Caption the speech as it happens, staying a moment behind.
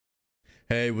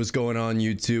Hey, what's going on,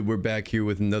 YouTube? We're back here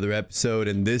with another episode,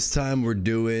 and this time we're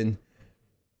doing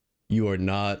You Are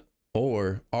Not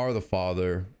or Are the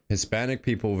Father, Hispanic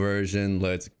people version.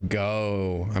 Let's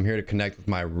go. I'm here to connect with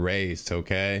my race,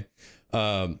 okay?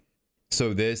 So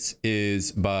this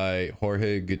is by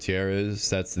Jorge Gutierrez.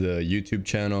 That's the YouTube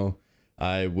channel.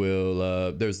 I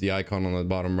will, there's the icon on the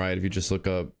bottom right. If you just look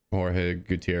up Jorge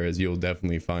Gutierrez, you'll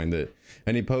definitely find it.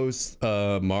 And he posts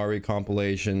Maury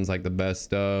compilations, like the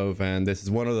best of, and this is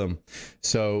one of them.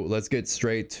 So let's get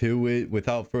straight to it.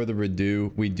 Without further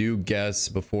ado, we do guess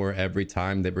before every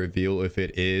time they reveal if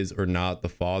it is or not the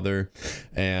father,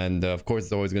 and of course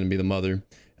it's always going to be the mother.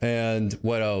 And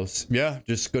what else? Yeah,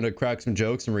 just gonna crack some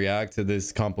jokes and react to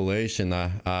this compilation.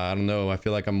 I don't know, I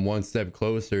feel like I'm one step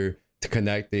closer to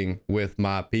connecting with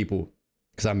my people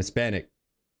because I'm Hispanic.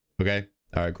 Okay,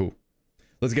 all right, cool,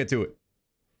 let's get to it.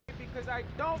 Because I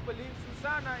don't believe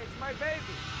Susana is my baby.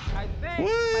 I think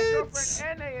my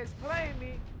girlfriend Ene is playing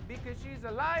me because she's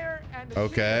a liar and a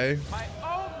cheater. My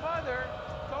own mother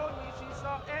told me she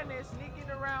saw Ene sneaking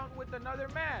around with another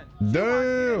man. She wants me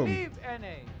to leave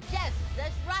Ene. Yes,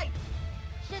 that's right.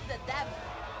 She's the devil.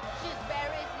 She's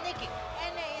very sneaky.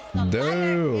 Ene is a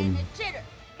liar and a cheater.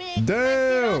 Big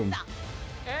Damn.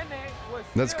 Ene was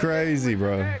That's crazy,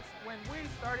 bro. When we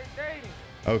started dating.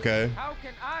 Okay. How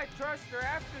can I trust her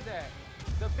after that?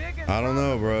 The biggest I don't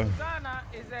know, bro. Susana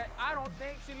is that I don't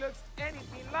think she looks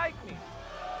anything like me.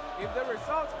 If the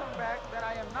results come back that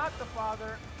I am not the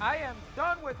father, I am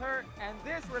done with her and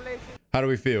this relationship. How do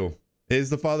we feel?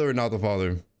 Is the father or not the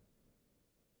father?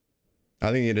 I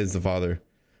think it is the father.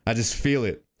 I just feel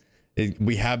it.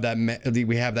 We have that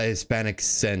Hispanic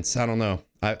sense. I don't know.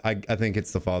 I think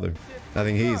it's the father. I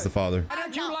think he's the father. How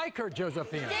did you like her,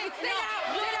 Josephina?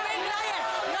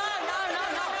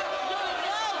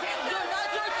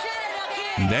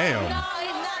 Damn. No, it's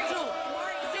not true.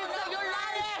 You're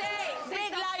lying.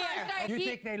 Big liar. You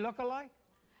think they look alike?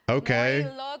 Okay.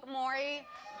 Maury, look, Maury.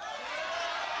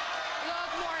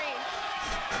 Look, Maury.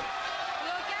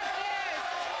 Look at this.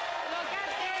 Look at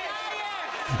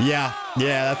this. Yeah,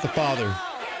 that's the father.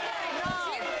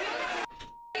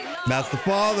 That's the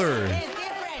father. It's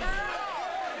different.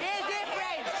 It's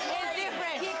different. It's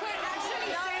different. He could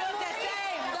actually Don't look the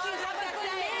same. Don't look the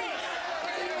same.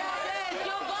 Yes, you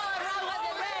go around with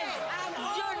the rest.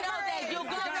 You know that. You go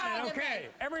around with the Okay,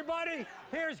 rest. everybody,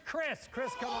 here's Chris.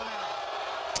 Chris, come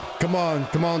on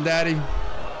out. Come on, daddy.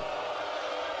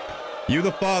 You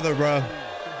the father, bro. Good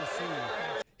to see you.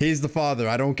 He's the father.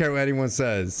 I don't care what anyone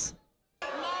says. No,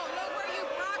 look where you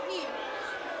brought me.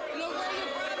 Look where you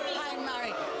brought me. I'm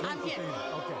Maury. I'm here.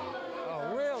 Okay.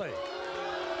 Oh, really?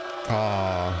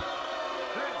 Aw.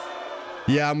 Chris.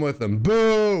 Yeah, I'm with him.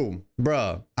 Boom.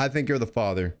 Bruh, I think you're the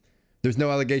father. There's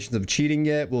no allegations of cheating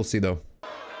yet. We'll see, though.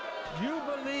 You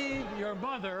believe your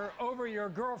mother over your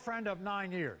girlfriend of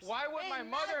 9 years. Why would my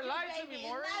mother lie to me,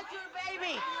 Maury? It's not your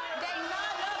baby. They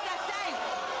not look the same.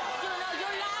 You know,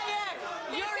 you're liar.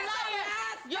 You're liar.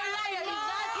 You're liar. It's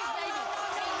not his baby.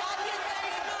 It's not his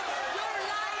baby. You're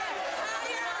liar.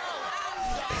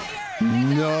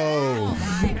 Liar. No.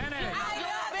 Ene,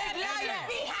 You're a big liar.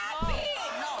 Be happy.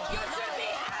 No. You should be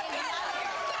happy.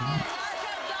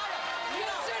 You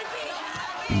should be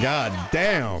happy. God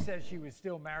damn. she says she was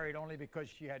still married only because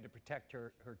she had to protect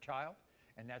her child,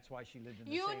 and that's why she lived in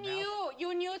the same house.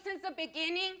 You knew since the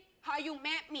beginning how you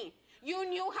met me. You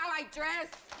knew how I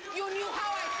dressed. You knew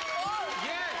how I spoke.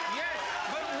 Yes.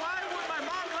 But why would my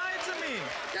mom lie to me?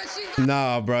 Because she's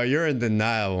Nah, bro, you're in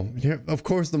denial. Of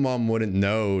course the mom wouldn't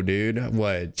know, dude.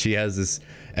 What? She has this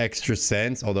extra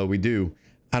sense, although we do.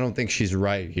 I don't think she's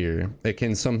right here. It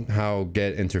can somehow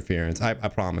get interference. I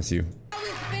promise you.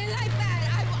 always been like that.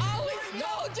 I've always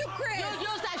told you, Chris. You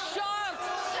use a short.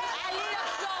 A little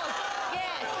short.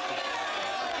 Yes.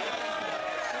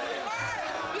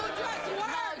 You just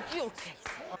work. You.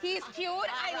 He's cute.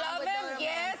 I love him.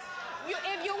 Yes.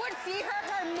 If you would see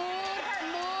her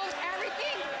moves,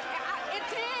 everything.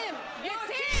 It's him. It's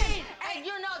him. And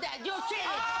you know that. You cheated.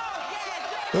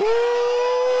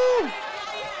 Ooh!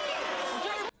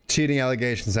 Yes. Cheating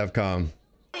allegations have come.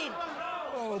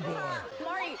 Oh, boy.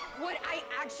 Maury, would I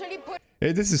actually put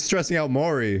Hey, this is stressing out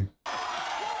Maury.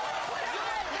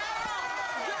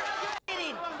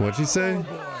 What'd she say?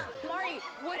 Maury,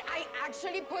 would I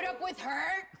actually put up with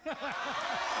her?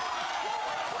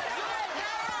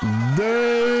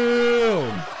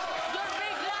 Damn!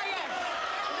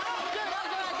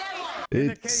 In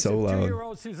the It's case so of loud.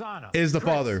 2-year-old Susanna. Is the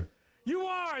Chris, father. You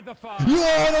are the father. You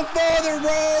are the father,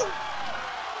 bro!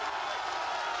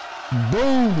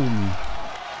 Boom!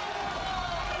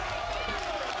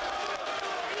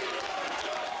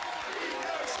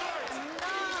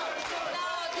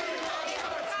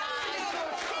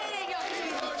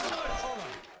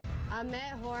 I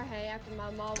met Jorge after my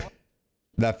mom.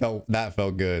 That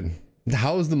felt good.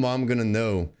 How is the mom gonna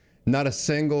know? Not a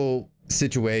single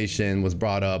situation was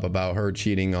brought up about her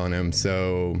cheating on him,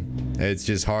 so it's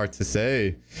just hard to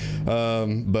say.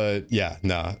 But yeah,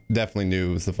 nah, definitely knew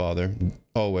it was the father.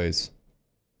 Always.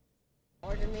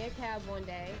 Ordered me a cab one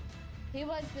day. He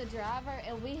was the driver,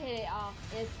 and we hit it off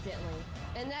instantly.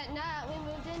 And that night, we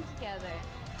moved in together.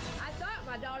 I thought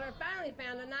my daughter finally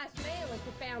found a nice man when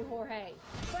she found Jorge.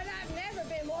 But I've never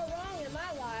been more wrong in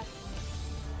my life.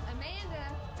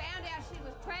 Amanda found out she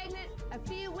was pregnant a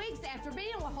few weeks after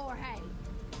being with Jorge.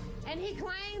 And he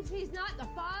claims he's not the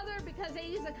father because they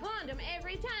use a condom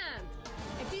every time.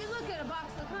 If you look at a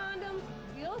box of condoms,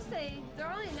 you'll see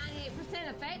they're only 98%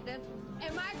 effective.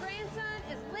 And my grandson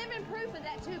is living proof of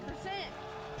that 2%.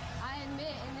 I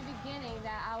admit in the beginning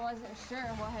that I wasn't sure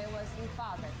Jorge was his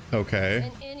father. Okay.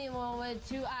 And anyone with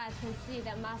 2 eyes can see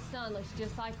that my son looks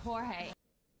just like Jorge.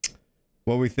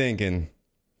 What we thinking?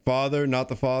 Father, not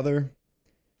the father?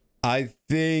 I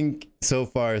think so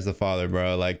far is the father,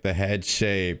 bro. Like the head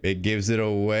shape, it gives it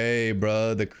away,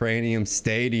 bro. The Cranium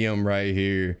Stadium right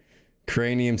here.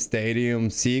 Cranium Stadium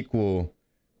sequel.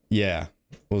 Yeah,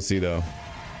 we'll see though.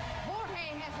 Jorge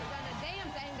hasn't done a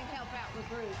damn thing to help out with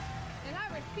Bruce, and I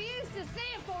refuse to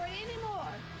stand for it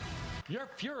anymore. You're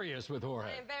furious with Jorge.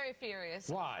 I am very furious.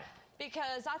 Why?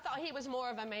 Because I thought he was more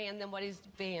of a man than what he's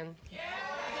been.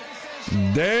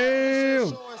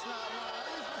 Damn.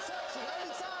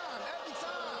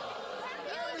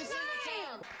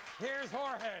 Here's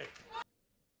Jorge.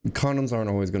 Condoms aren't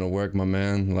always gonna work, my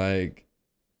man. Like,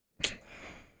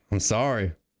 I'm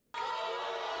sorry.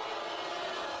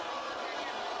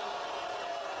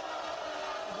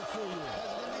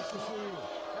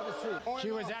 She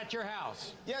was at your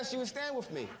house. Yes, she was staying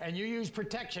with me. And you used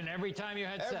protection every time you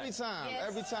had sex. Every time, Yes.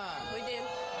 every time. We did.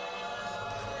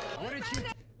 What did she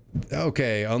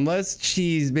Okay, unless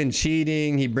she's been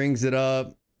cheating, he brings it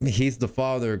up. He's the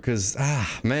father, because,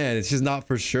 man, it's just not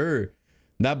for sure.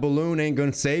 That balloon ain't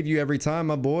gonna save you every time,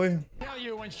 my boy. tell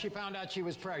you when she found out she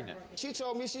was pregnant? She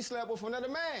told me she slept with another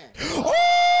man.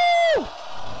 Oh!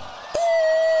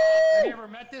 Have you ever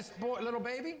met this boy, little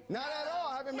baby? Not at all.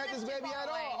 I haven't met this baby at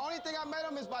all. Only thing I met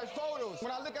him is by photos.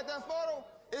 When I look at that photo,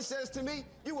 it says to me,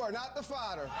 "You are not the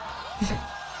father."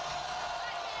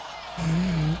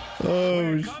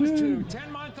 Oh, It comes to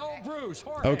 10-month-old Bruce.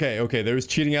 Jorge. Okay, there's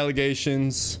cheating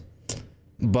allegations,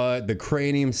 but the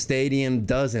Cranium Stadium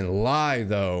doesn't lie,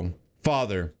 though.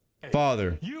 Father.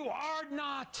 You are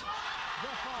not the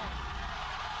father.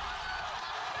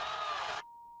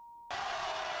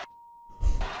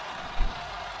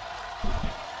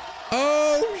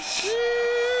 Oh,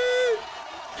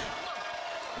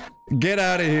 shit! Get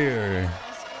out of here.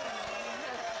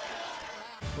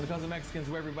 When it comes to Mexicans,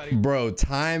 where everybody... Bro,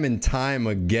 time and time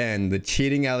again, the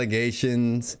cheating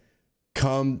allegations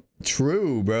come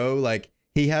true, bro. Like,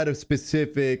 he had a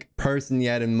specific person he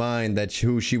had in mind that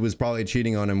who she was probably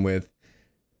cheating on him with.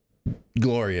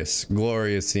 Glorious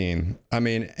scene. I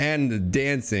mean, and the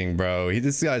dancing, bro.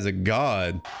 This guy's a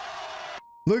god.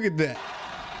 Look at that.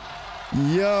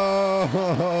 Yo,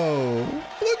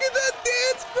 look at that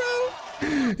dance, bro.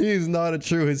 He's not a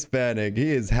true Hispanic.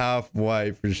 He is half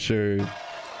white for sure.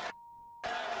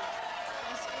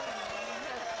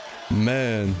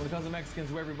 Man. When it comes to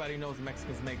Mexicans, where everybody knows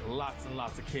Mexicans make lots and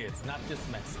lots of kids, not just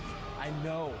Mexicans. I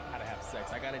know how to have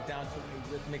sex. I got it down to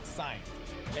a rhythmic science.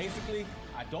 Basically,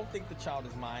 I don't think the child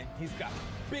is mine. He's got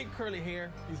big curly hair.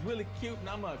 He's really cute, and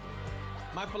I'm ugly.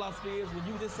 My philosophy is when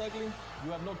you this ugly,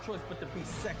 you have no choice but to be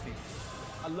sexy.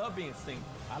 I love being single.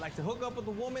 I like to hook up with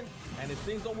a woman, and if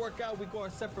things don't work out, we go our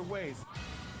separate ways.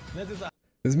 This is a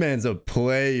This man's a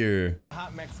player.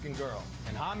 hot Mexican girl,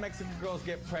 and hot Mexican girls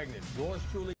get pregnant. Yours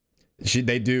truly.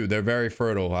 They do. They're very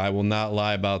fertile. I will not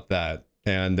lie about that.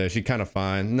 And she's kind of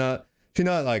fine. She's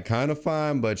not like kind of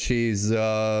fine, but she's it's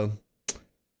a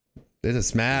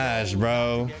smash,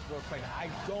 bro. I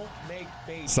don't make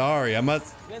babies. Sorry, I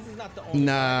must. This is not the only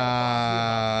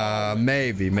Nah,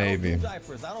 maybe. I don't do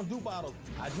diapers. I don't do bottles.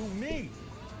 I do me,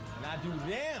 and I do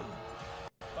them.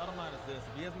 Bottom line is this: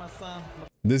 if he is my son,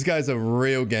 This guy's a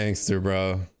real gangster,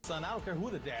 bro. I don't care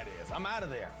who the dad is. I'm out of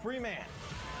there. Free man.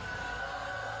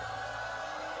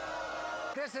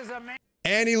 This is a man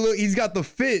And he's got the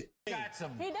fit. got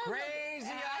some He does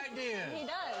crazy ideas. He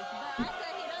does, but I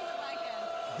said he doesn't like him.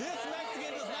 This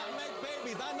Mexican does not make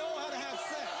babies. I know how to have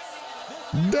sex.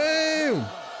 Damn.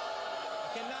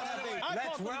 Cannot have babies.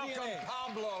 Let's welcome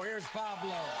Pablo. Here's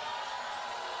Pablo.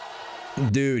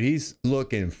 Dude, he's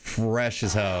looking fresh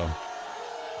as hell.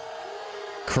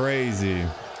 Crazy. Good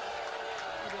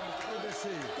to see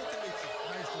you.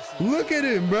 Nice to see you. Look at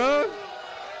him, bro.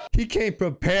 He came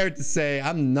prepared to say,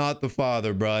 I'm not the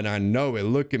father, bro, and I know it.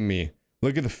 Look at me.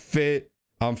 Look at the fit.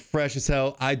 I'm fresh as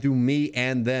hell. I do me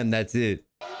and them. That's it.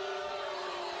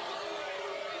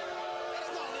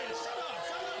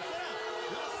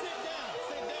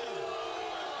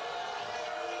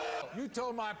 You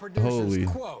told my producers,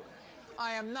 quote,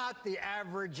 I am not the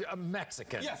average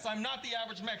Mexican. Yes, I'm not the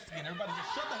average Mexican. Everybody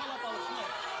just shut the hell up on the snake.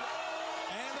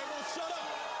 And they won't shut up.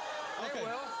 Okay. They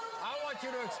will. I want you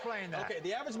to explain that. Okay,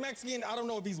 the average Mexican, I don't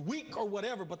know if he's weak or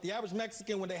whatever, but the average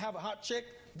Mexican, when they have a hot chick,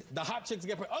 the hot chicks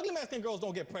get pregnant. Ugly Mexican girls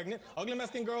don't get pregnant. Ugly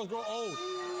Mexican girls grow old. No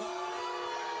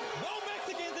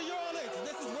Mexicans in your age.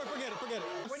 This is where, forget it.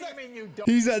 What do you mean you don't?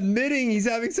 He's admitting he's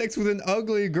having sex with an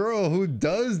ugly girl. Who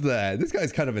does that? This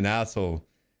guy's kind of an asshole.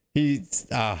 He's,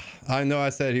 I know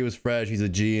I said he was fresh, he's a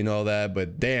G and all that,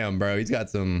 but damn, bro, he's got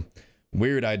some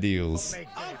weird ideals. I'm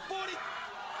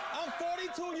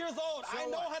 42 years old. So I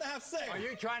know how to have sex. Are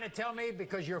you trying to tell me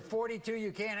because you're 42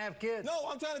 you can't have kids? No,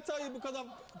 I'm trying to tell you because I'm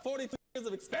 42 years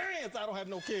of experience, I don't have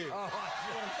no kids. Oh,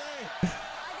 you know what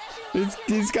I'm saying?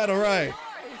 He's kind of right.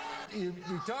 You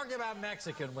talked about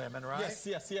Mexican women, right?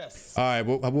 Yes. All right,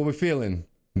 what we feeling?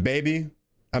 Baby?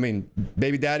 I mean,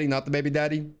 baby daddy, not the baby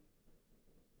daddy?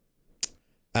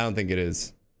 I don't think it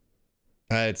is.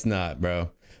 It's not,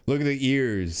 bro. Look at the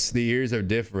ears. The ears are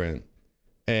different.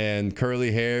 And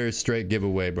curly hair is straight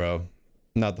giveaway, bro.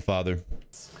 Not the father.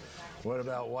 What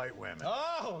about white women?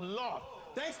 Oh, Lord.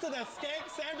 Thanks to that skank,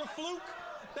 Sandra Fluke.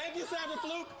 Thank you, Sandra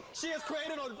Fluke. She has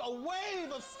created a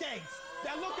wave of skanks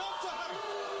that look up to her.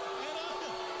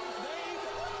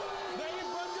 And they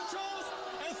run controls.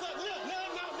 And so, look,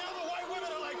 now the white women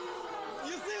are like,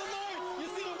 you see the Maury? You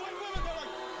see the white women? They're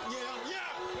like,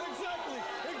 yeah, exactly.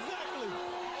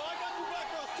 Oh, I got you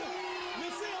black girls too. You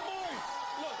see the Maury?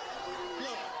 Look.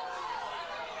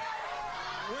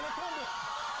 When it comes to...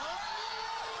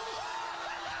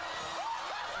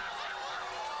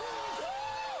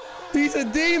 He's a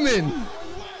demon.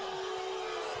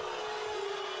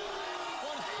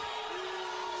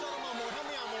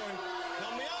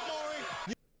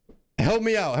 Help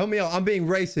me out. I'm being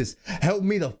racist. Help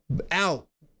me out.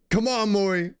 Come on,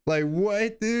 Maury. Like,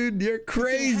 what, dude? You're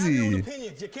crazy. You can't have your own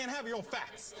opinions. You can't have your own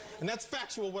facts. And that's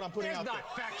factual what I'm putting out there.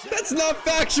 That's not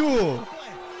factual. Stop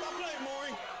playing,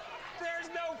 Maury. There's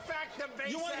no fact to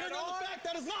base. You want to hear that another on? fact?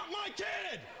 That is not my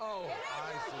kid. Oh,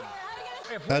 I see.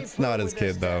 That's not his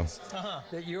kid, though.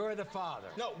 That you're the father.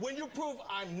 No, when you prove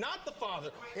I'm not the father,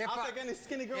 I'll take any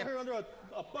skinny girl here under a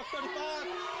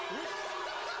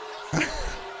 $1.35.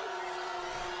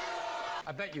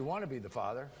 I bet you want to be the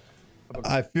father.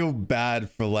 I feel bad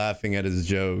for laughing at his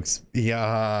jokes.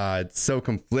 Yeah, it's so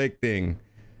conflicting.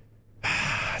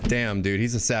 Damn, dude,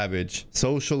 he's a savage.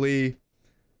 Socially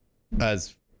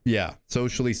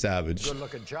savage. Good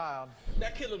looking child.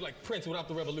 That kid looked like Prince without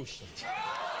the revolution.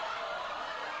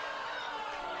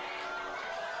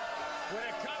 When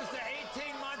it comes to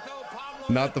 18-month-old Pablo.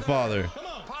 Not the father. Come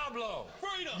on, Pablo.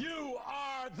 freedom. You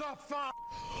are the father.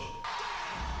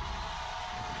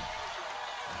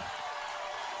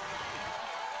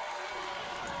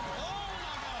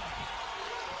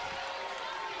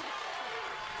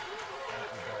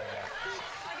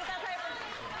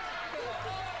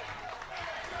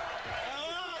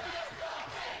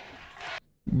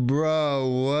 Bro,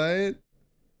 what?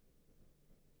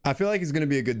 I feel like he's gonna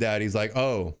be a good dad. He's like,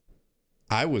 oh,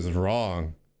 I was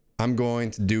wrong. I'm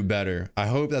going to do better. I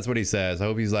hope that's what he says. I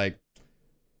hope he's like,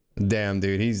 damn,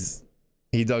 dude,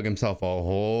 he dug himself a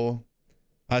hole.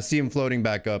 I see him floating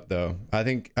back up though. I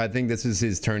think this is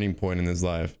his turning point in his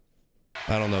life.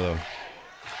 I don't know though.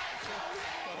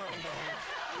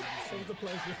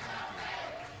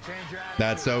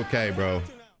 That's okay, bro.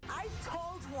 I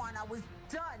told Juan I was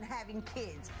done having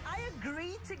kids. I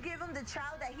agreed to give him the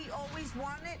child that he always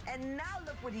wanted, and now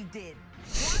look what he did.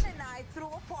 Juan and I threw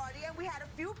a party, and we had a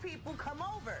few people come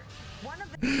over. One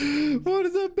of the Why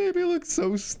does that baby look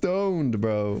so stoned,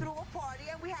 bro? threw a party,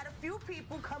 and we had a few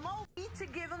people come over to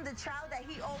give him the child that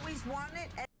he always wanted.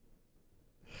 And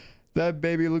That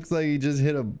baby looks like he just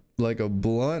hit a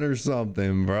blunt or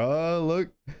something, bro. Look.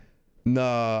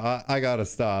 Nah, I gotta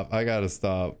stop. I gotta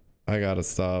stop.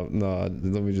 No,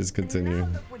 let me just continue. now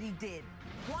look what he did.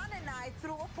 Juan and I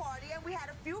threw a party, and we had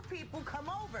a few people come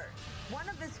over. One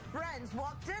of his friends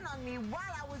walked in on me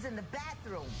while I was in the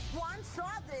bathroom. Juan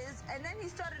saw this, and then he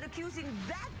started accusing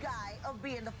that guy of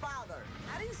being the father.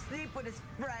 I didn't sleep with his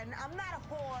friend. I'm not a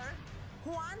whore.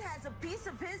 Juan has a piece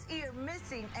of his ear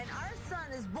missing, and our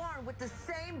son is born with the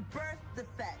same birth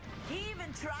defect. He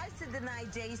even tries to deny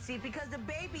JC because the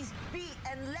baby's feet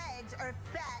and legs are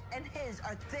fat and his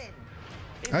are thin.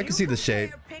 I can see the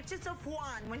shape. Pictures of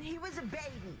Juan when he was a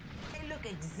baby. They look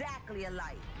exactly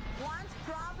alike. Juan's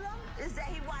problem is that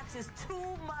he watches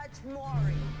too much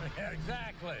Maury.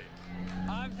 Exactly.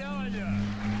 I'm telling you.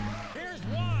 Here's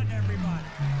Juan, everybody.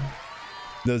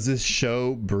 Does this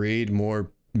show breed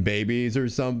more babies or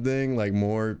something? Like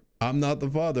more, I'm not the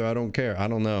father, I don't care. I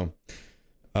don't know.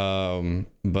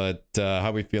 But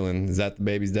how we feeling? Is that the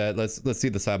baby's dad? Let's see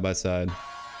the side by side.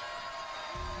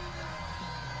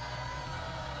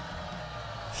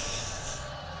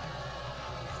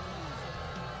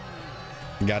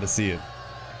 Gotta see it.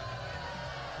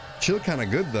 She look kind of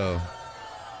good though.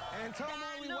 And tell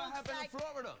me what happened in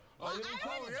Florida. Well, I already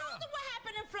told him what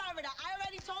happened in Florida. I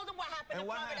already told him what happened in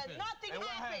Florida. Nothing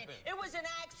happened. It was an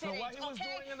accident,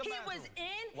 okay? He was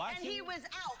in and he was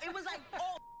out. It was like,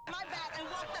 oh, my bad, and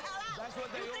walked the hell out.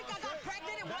 You think I got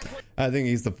pregnant? I think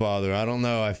he's the father. I don't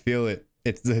know. I feel it.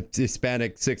 It's the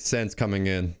Hispanic sixth sense coming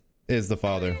in. Is the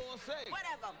father.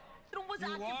 Whatever. It was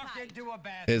occupied. Into a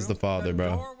bathroom. Is the father,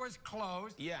 bro. The door was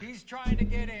closed. Yeah. He's trying to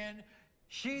get in.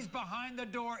 She's behind the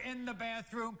door in the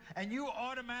bathroom, and you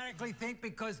automatically think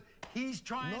because he's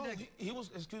trying to... he was,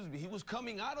 excuse me, he was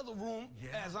coming out of the room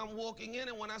as I'm walking in,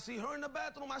 and when I see her in the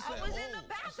bathroom, I said, I was in the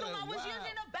bathroom. I was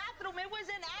using the bathroom. It was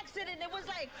an accident. It was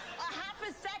like a half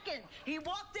a second. He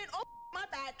walked in, oh, my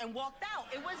bad, and walked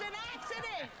out. It was an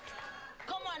accident.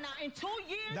 Come on now, in 2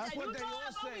 years, That's and what you they know all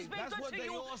I've always say. been That's good what to they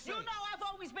you. all say. You know I've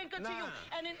always been good to you.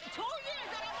 And in 2 years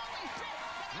that I've always been,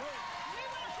 we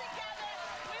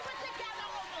were together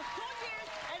almost 2 years,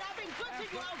 and I've been good to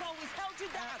you. I've always held you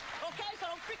down. Okay, so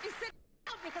don't freaking sit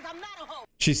out because I'm not a hoe.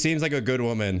 She seems like a good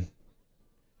woman.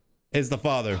 Is the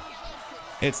father.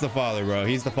 It's the father, bro.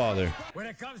 He's the father. When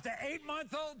it comes to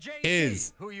 8-month-old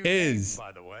JC, who you is, named,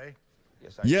 by the way.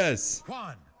 Yes.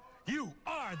 Juan, you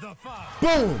are the father.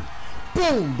 Boom.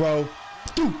 Boom, bro.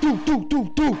 Do, do, do,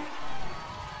 do, do.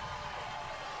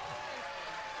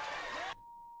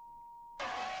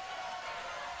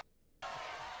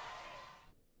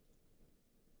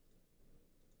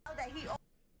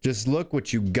 Just look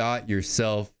what you got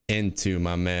yourself into,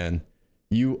 my man.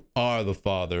 You are the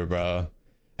father, bro.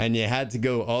 And you had to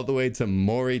go all the way to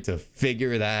Maury to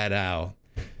figure that out.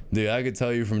 Dude, I could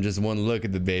tell you from just one look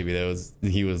at the baby that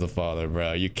he was the father,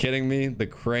 bro. You kidding me? The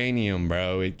cranium,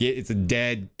 bro. It's a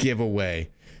dead giveaway.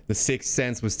 The sixth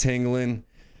sense was tingling.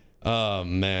 Oh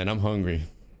man, I'm hungry.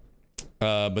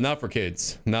 But not for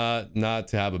kids. Not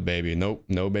to have a baby. Nope,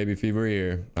 no baby fever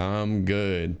here. I'm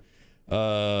good.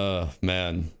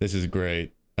 Man, this is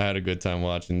great. I had a good time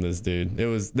watching this, dude. It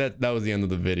was that was the end of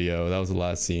the video. That was the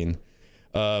last scene.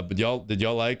 But did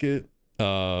y'all like it?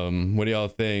 What do y'all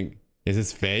think? Is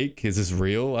this fake? Is this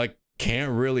real? I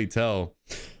can't really tell.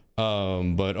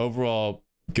 But overall,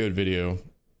 good video.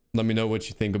 Let me know what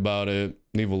you think about it.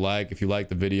 Leave a like if you like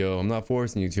the video. I'm not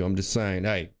forcing you to. I'm just saying,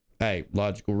 hey,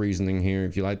 logical reasoning here.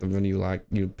 If you like the video,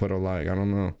 you put a like. I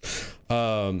don't know.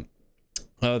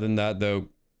 Other than that, though,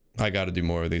 I got to do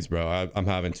more of these, bro. I'm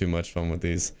having too much fun with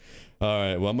these. All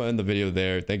right, well, I'm gonna end the video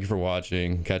there. Thank you for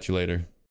watching. Catch you later.